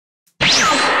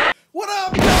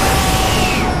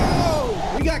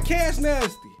got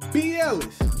CashNasty,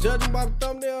 BLS. Judging by the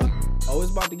thumbnail, oh,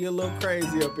 it's about to get a little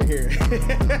crazy up in here.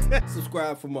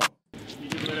 Subscribe for more. You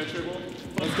just made that triple?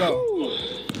 Let's go. Ooh.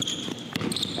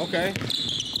 Okay.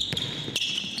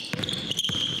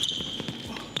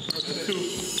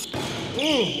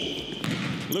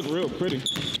 Look real pretty.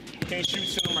 Can't shoot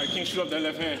center right. Can't shoot up that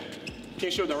left hand.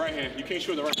 Can't shoot up the right hand. You can't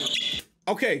shoot up the right hand.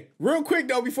 Okay, real quick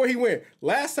though, before he went.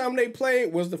 Last time they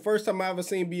played was the first time I ever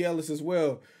seen BLS as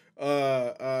well.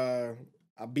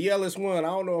 BLS won. I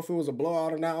don't know if it was a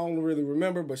blowout or not. I don't really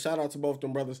remember, but shout out to both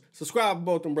them brothers. Subscribe to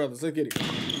both them brothers. Let's get it. I'm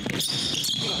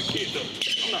not a kid though.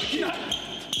 I'm not a kid.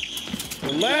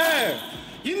 Laugh.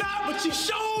 You're not, but you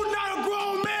sure not a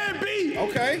grown man, B.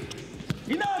 Okay.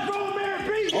 You're not a grown man,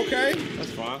 B. Okay. That's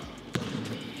fine.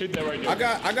 Hit that right there. I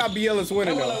got BLS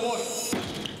winning though.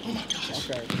 Oh my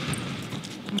gosh. Okay.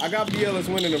 I got BLS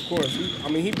winning, of course. I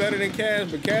mean, he better than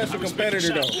Cash, but Cash a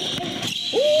competitor though.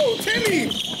 Ooh, Timmy.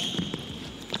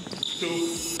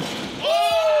 Two.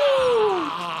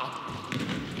 Oh!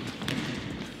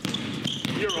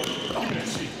 Euro. Oh, that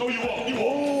shit. Oh, you walk. You walk.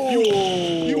 Oh. You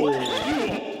walk. You walk. You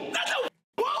walk. That's a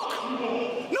walk.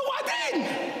 No, I didn't.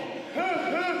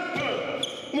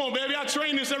 Come on, baby. I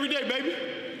train this every day, baby.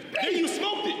 Then you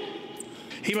smoked it.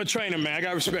 He my trainer, man. I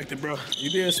got respect it, bro.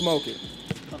 You did smoke it.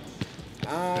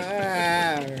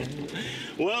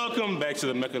 Welcome back to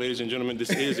the Mecca, ladies and gentlemen. This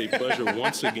is a pleasure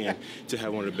once again to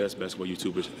have one of the best basketball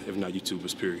YouTubers, if not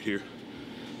YouTubers, period, here.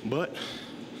 But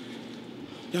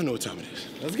y'all know what time it is.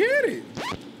 Let's get it.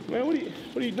 Man, what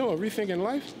are you doing? Rethinking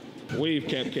life? Wave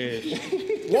cap Cash.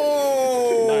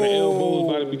 Whoa! A lot of elbows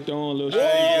about to be thrown, little shit.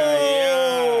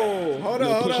 Hold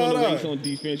on. Push on the weights on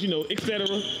defense, you know, etc.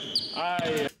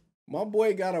 My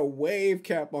boy got a wave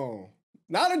cap on.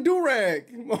 Not a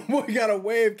do-rag. My boy got a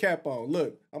wave cap on.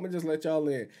 Look, I'm going to just let y'all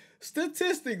in.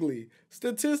 Statistically,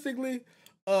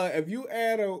 if you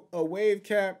add a wave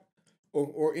cap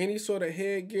or any sort of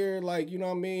headgear, like, you know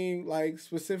what I mean, like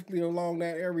specifically along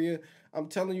that area, I'm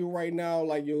telling you right now,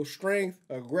 like your strength,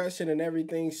 aggression, and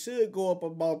everything should go up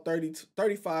about 35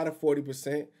 to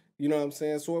 40%. You know what I'm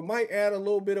saying? So it might add a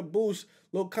little bit of boost, a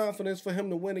little confidence for him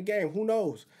to win the game. Who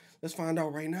knows? Let's find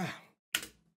out right now.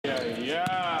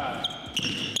 Yeah.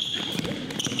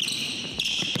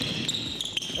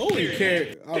 Oh, he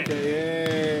carried. Okay,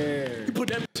 yeah. You put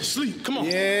that to sleep. Come on.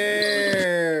 Yeah.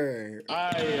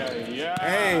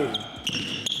 Hey.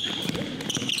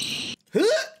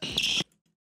 Huh?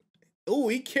 Oh,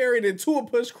 he carried it to a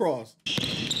push cross.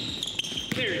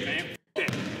 Carry, man.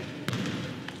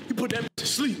 You put that to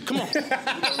sleep. Come on.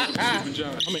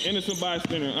 I'm an innocent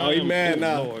bystander. Oh, he mad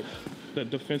now. Lord. The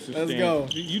defensive Let's stand. go.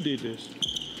 You did this.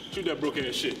 Shoot that broke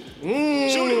ass shit. Shoot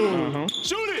it.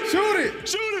 Shoot it.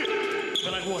 Shoot it.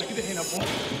 But like, boy, get the hand up, boy.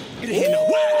 Get the hand up.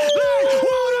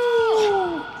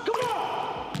 Come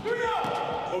on. Here we go.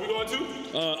 What we going to?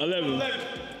 11. Ooh,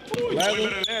 you way better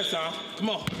than last time. Come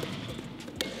on.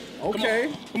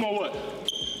 Okay. Come on, what?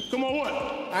 Come on, what?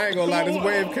 I ain't gonna lie, this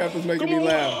wave cap is making me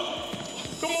laugh.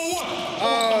 Come on, what?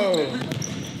 Oh.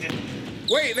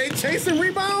 Wait, they chasing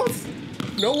rebounds?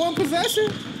 No one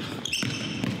possession?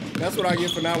 That's what I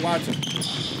get for not watching.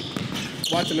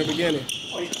 Watching the beginning.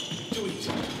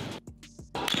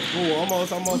 Ooh,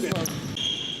 almost. I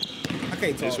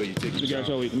can't talk. That's where you take it.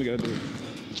 Let me do it.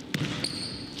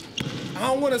 I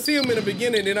don't want to see him in the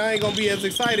beginning, then I ain't gonna be as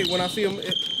excited when I see him.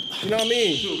 You know what I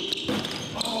mean?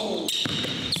 Oh.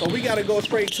 So we gotta go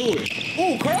straight to it.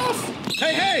 Ooh, cross!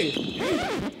 Hey!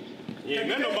 You ain't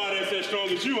met nobody that's as strong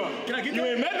as you are. Can I get you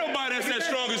ain't met nobody that's as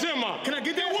strong as him, man. Can I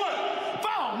get that? What?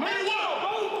 Foul, man. What?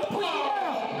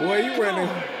 Boy, you running.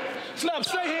 Slap,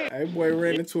 stay here. Hey, boy,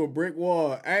 ran into a brick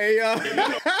wall. Hey,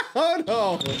 hold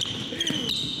on.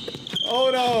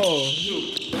 Oh.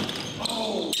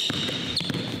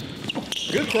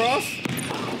 Good cross.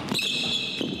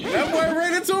 That boy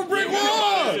ran into a brick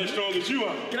wall. That's as strong as you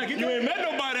are. Can I get you ain't met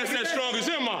nobody that's as strong as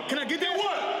him, man. Can I get that?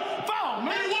 What? Foul,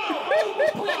 man. What?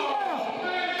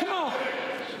 Come on.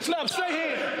 Slap, stay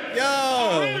here. Yo.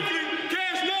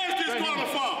 CashNasty is calling a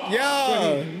foul.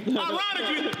 Yo.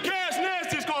 Ironically,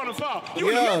 CashNasty is calling a foul.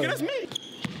 You Yo. in the that's me.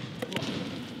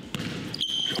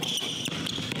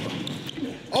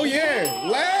 Oh, yeah.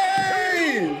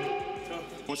 Lame.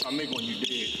 Once I make one, you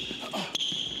dead.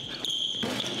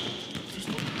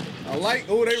 I like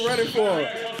who they running for.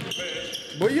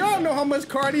 But y'all know how much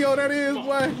cardio that is,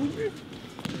 boy.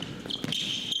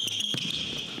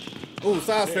 Ooh,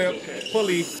 side step,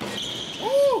 pulley.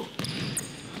 Ooh.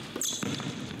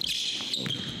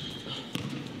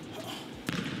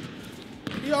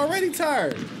 He already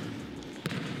tired.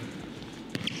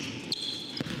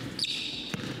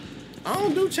 I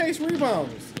don't do chase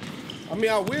rebounds. I mean,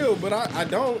 I will, but I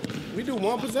don't. We do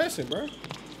one possession, bro.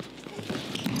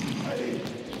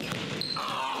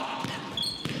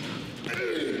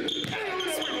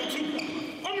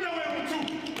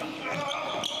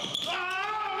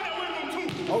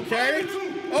 Okay.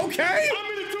 Okay.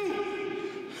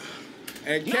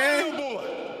 And Cash.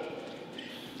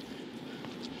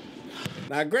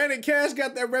 Now, granted, Cash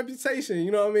got that reputation.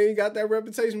 You know what I mean? Got that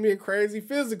reputation being crazy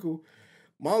physical.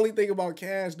 My only thing about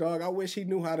Cash, dog, I wish he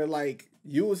knew how to like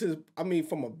use his. I mean,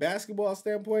 from a basketball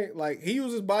standpoint, like he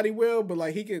uses body well, but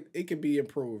like it could be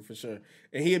improved for sure,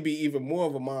 and he'd be even more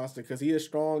of a monster because he a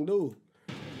strong dude.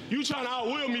 You trying to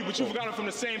outwill me, but you forgot I'm from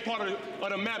the same part of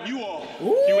the map you are. Ooh.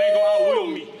 You ain't gonna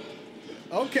outwill me.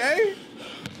 Okay.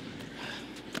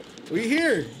 We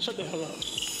here. Shut the hell up.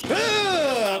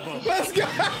 Let's go.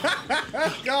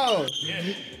 Let's go.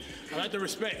 Yeah. I like the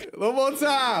respect. One more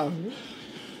time.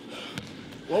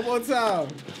 One more time.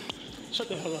 Shut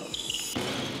the hell up.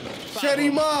 Shut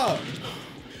him up.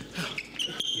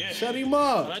 Yeah. Shut him I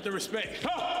up. like the respect.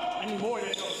 I need more than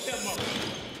that. Step him up.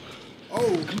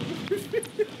 Oh.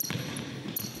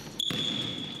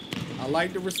 I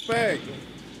like the respect.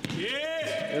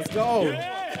 Yeah. Let's go.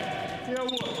 Yeah. Yeah,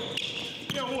 what?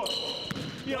 Yeah, what?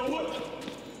 Yeah, what?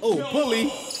 Oh, pulley.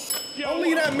 Yeah, Don't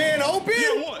leave that man open.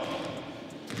 Yeah, what?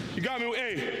 You got me.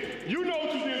 Hey, you know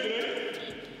what you did today.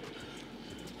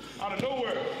 Out of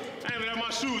nowhere. I ain't even have my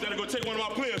shoes. I had to go take one of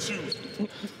my players' shoes.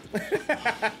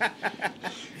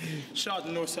 Shout out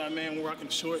to Northside, man. We're rocking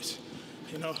the shorts.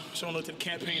 You know, showing up to the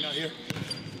campaign out here.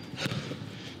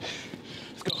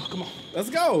 Let's go. Come on. Let's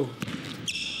go.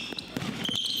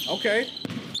 Okay.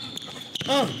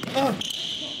 And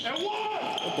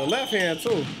what? With the left hand,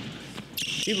 too.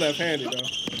 He left-handed, though.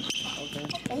 Okay.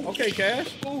 Okay, Cash.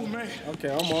 Oh, man. Okay,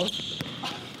 almost.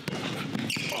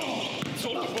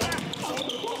 Absorb the bump.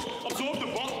 Absorb the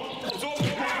bump. Absorb the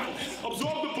bump.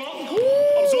 Absorb the bump. Ooh.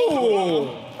 Absorb the bump.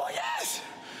 Oh, yes.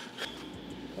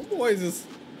 Them boys is...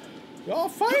 Y'all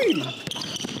fighting.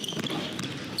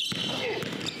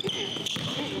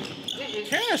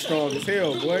 Cash strong as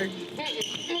hell, boy.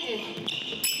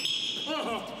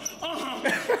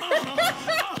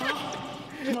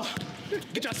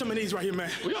 Get y'all some of these right here,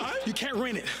 man. You can't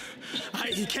rent it. All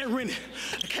right, you can't rent it.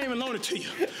 I can't even loan it to you.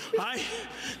 All right?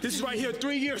 This is right here,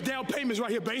 3 years down payments right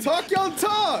here, baby. Talk your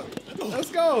talk. Let's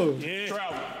go. Yeah.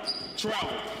 Travel.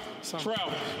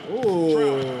 Ooh.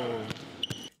 Travel.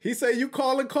 He said you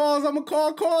calling calls, I'm going to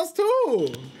call calls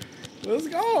too. Let's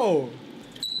go.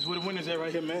 This is where the winners at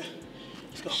right here, man.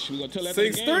 Let's go. We gonna tell that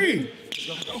 6-3.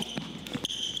 Let's go.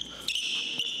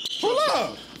 Pull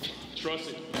up. Trust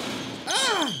it.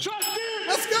 Ah. Trust it.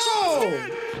 Let's go.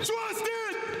 Trust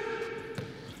it.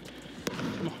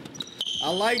 Come on. I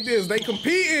like this. They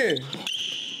competing.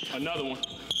 Another one.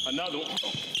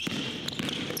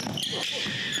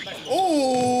 Ooh.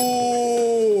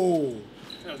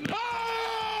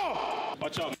 Oh!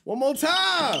 Watch out. One more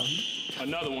time.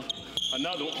 Another one.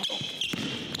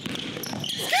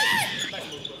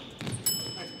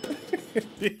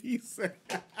 He said,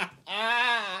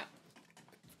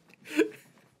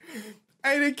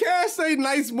 hey, did Cash say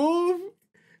nice move?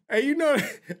 Hey, you know,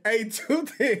 hey, two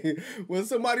things. When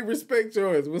somebody respect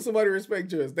yours,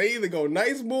 they either go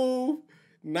nice move,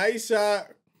 nice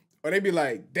shot, or they be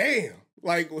like, damn.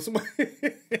 Like, when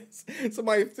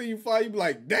somebody see you fly, you be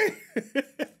like, damn.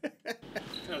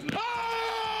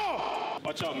 Oh!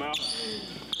 Watch out, Mal.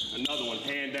 Another one.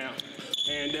 Hand down.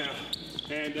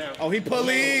 Oh, he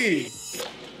pulley.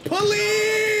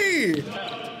 Pulley!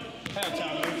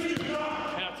 Halftime, man.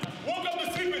 Halftime. Woke up to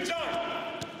sleep and John.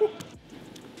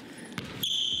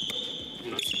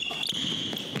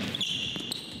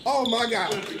 Oh, my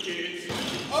God.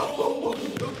 Oh,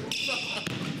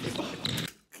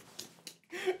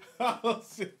 oh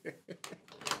shit.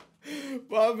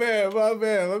 My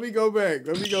bad. Let me go back.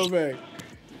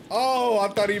 Oh, I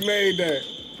thought he made that.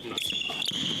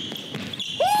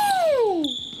 Woo!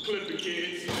 Clip the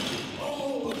kids.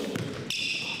 Oh.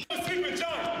 Sleeping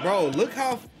John. Bro, look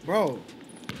how, bro.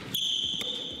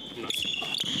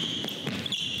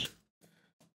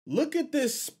 Look at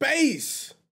this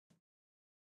space.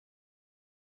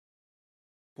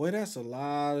 Boy, that's a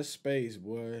lot of space,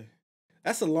 boy.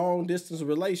 That's a long distance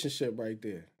relationship right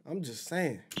there. I'm just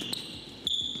saying.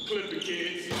 Clip the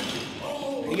kids.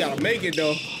 He gotta make it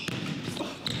though.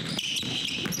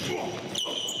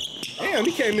 Damn,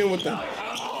 he came in with the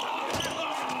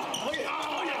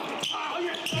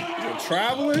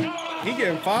traveling. He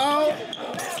getting fouled.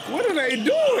 What are they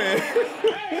doing?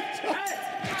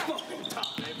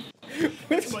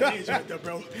 That's my knees right there,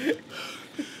 bro.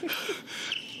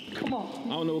 Come on. I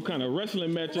don't know what kind of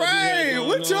wrestling match. Right,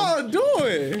 what y'all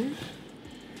doing?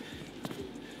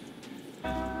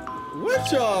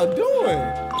 What y'all doing?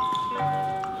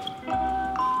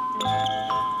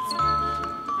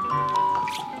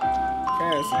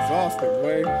 Cash exhausted,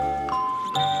 boy.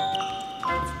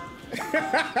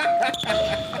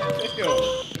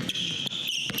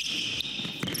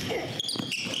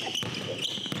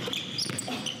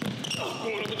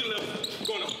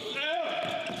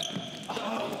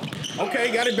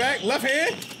 Okay, got it back. Left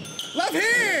hand. Left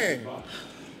hand.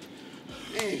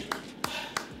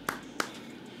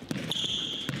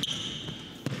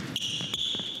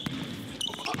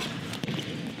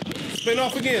 Spin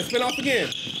off again. Spin off again.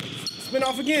 Spin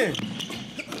off again.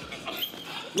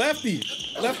 Lefty.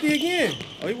 Lefty again.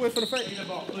 Oh, he went for the fake.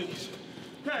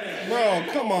 Bro,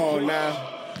 come on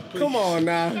now. Come on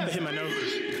now. Hit my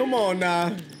nose. Come on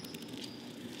now.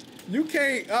 You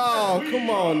can't. Oh, come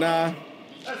on now.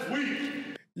 That's weak.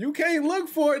 You can't look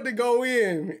for it to go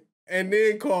in and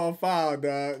then call foul,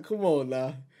 dog. Come on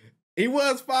now. He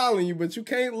was fouling you, but you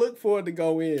can't look for it to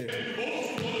go in.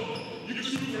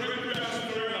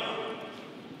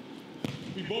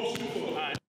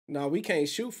 No, we can't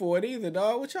shoot for it either,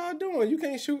 dog. What y'all doing? You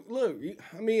can't shoot. Look,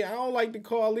 I mean, I don't like the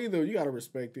call either. You gotta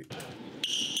respect it.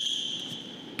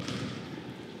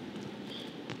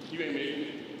 You ain't making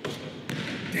it.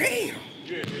 Damn.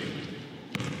 You ain't making it.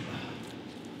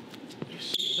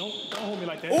 Don't hold me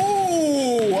like that.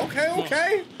 Ooh,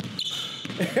 okay.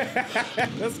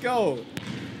 Let's go.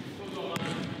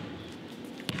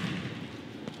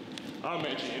 I'm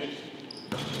at you, Ennis.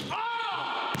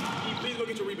 Keith, please go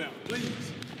get your rebound,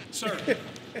 please. Sir.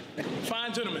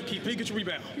 Fine gentleman. Keith, please get your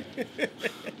rebound.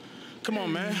 Come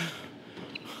on, man.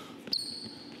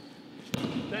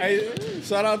 Hey,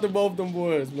 shout out to both them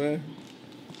boys, man.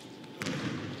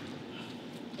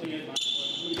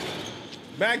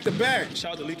 Back to back.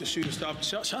 Shout out to Lethal Shooter.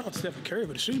 Shout out to Stephen Curry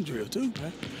for the shooting drill, too,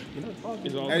 man. You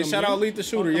know, Hey, shout out Lethal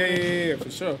Shooter. Yeah, for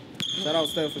sure. Shout out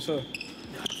Steph for sure.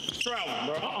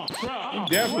 Travel, bro. You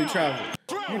definitely traveled.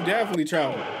 You definitely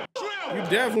traveled. You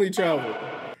definitely traveled.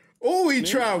 Oh, he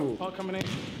traveled. Ball coming in.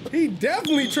 He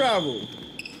definitely traveled.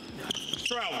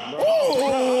 Travel, bro.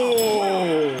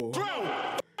 Oh!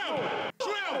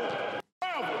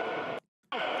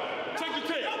 Take the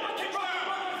tape.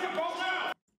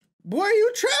 Boy,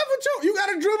 you traveled. You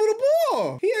gotta dribble the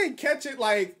ball. He ain't catch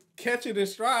it in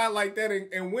stride like that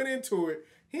and went into it.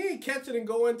 He ain't catch it and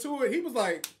go into it. He was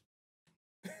like,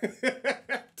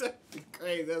 that's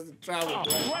crazy. That's a travel.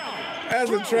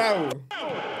 That's a travel.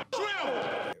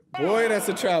 Boy, that's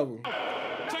a travel.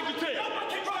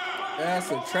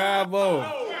 That's a travel.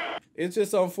 It's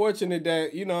just unfortunate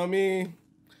that, you know what I mean,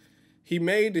 he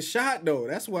made the shot, though.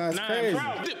 That's why it's crazy.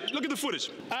 Look at the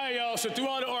footage. All right, y'all. So through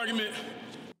all the argument,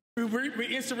 we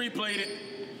instant replayed it.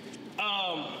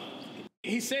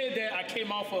 He said that I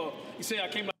came off of. He said I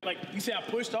came like. He said I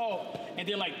pushed off and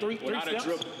then like three Without steps. a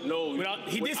dribble. No,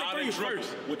 he did say three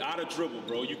first. Without a dribble,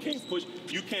 bro. You can't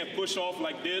push off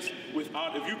like this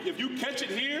without. If you catch it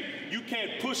here, you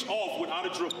can't push off without a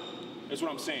dribble. That's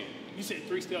what I'm saying. You said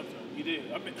 3 steps. You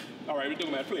did. All right, we're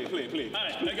doing that. Play. All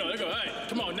right, let's go. All right,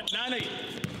 come on, 9-8.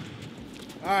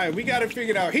 All right, we got it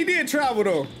figured out. He did travel,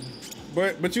 though.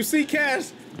 But you see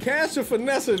Cash a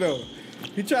finesser, though.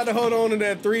 He tried to hold on to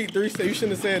that three step. You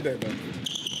shouldn't have said that, though.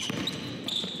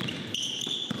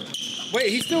 Wait,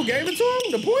 he still gave it to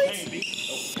him? The points?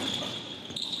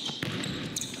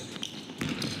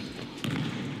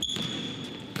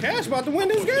 Cash about to win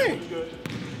this game.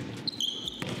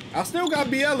 I still got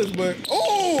Bielis, but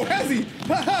oh, has he?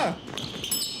 Ha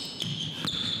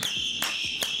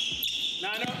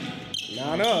 9 up.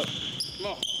 9 up. Come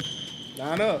on.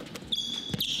 9 up.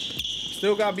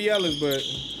 Still got Bielis, but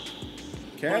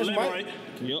Cash might. Right.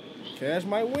 Yep. Cash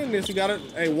might win this. You got it.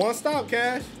 Hey, one stop,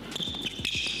 Cash.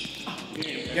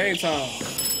 Game time.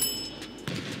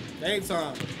 Game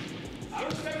time.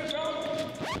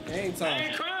 Game I time.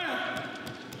 ain't crying.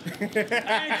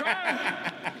 I ain't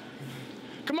crying.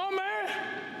 Come on, man.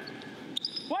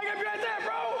 Why you gotta be like that,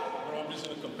 bro? Bro, I'm just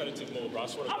in a competitive mode, bro. I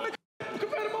swear to God. I'm in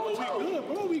competitive mode, too. Good,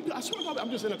 bro. I swear to God,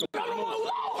 I'm just in a competitive mode.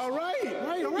 All right. All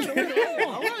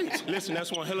right. Listen,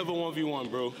 that's one hell of a 1v1,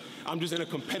 bro. I'm just in a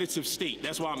competitive state.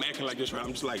 That's why I'm acting like this, right?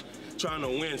 I'm just like trying to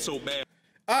win so bad.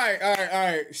 All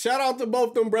right. Shout out to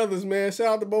both them brothers, man. Shout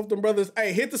out to both them brothers.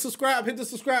 Hey, hit the subscribe, hit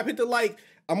the like.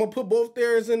 I'm going to put both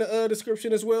theirs in the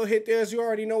description as well. Hit theirs. You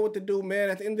already know what to do, man.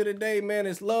 At the end of the day, man,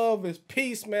 it's love, it's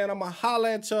peace, man. I'm going to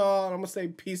holla at y'all. I'm going to say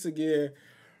peace again.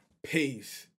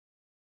 Peace.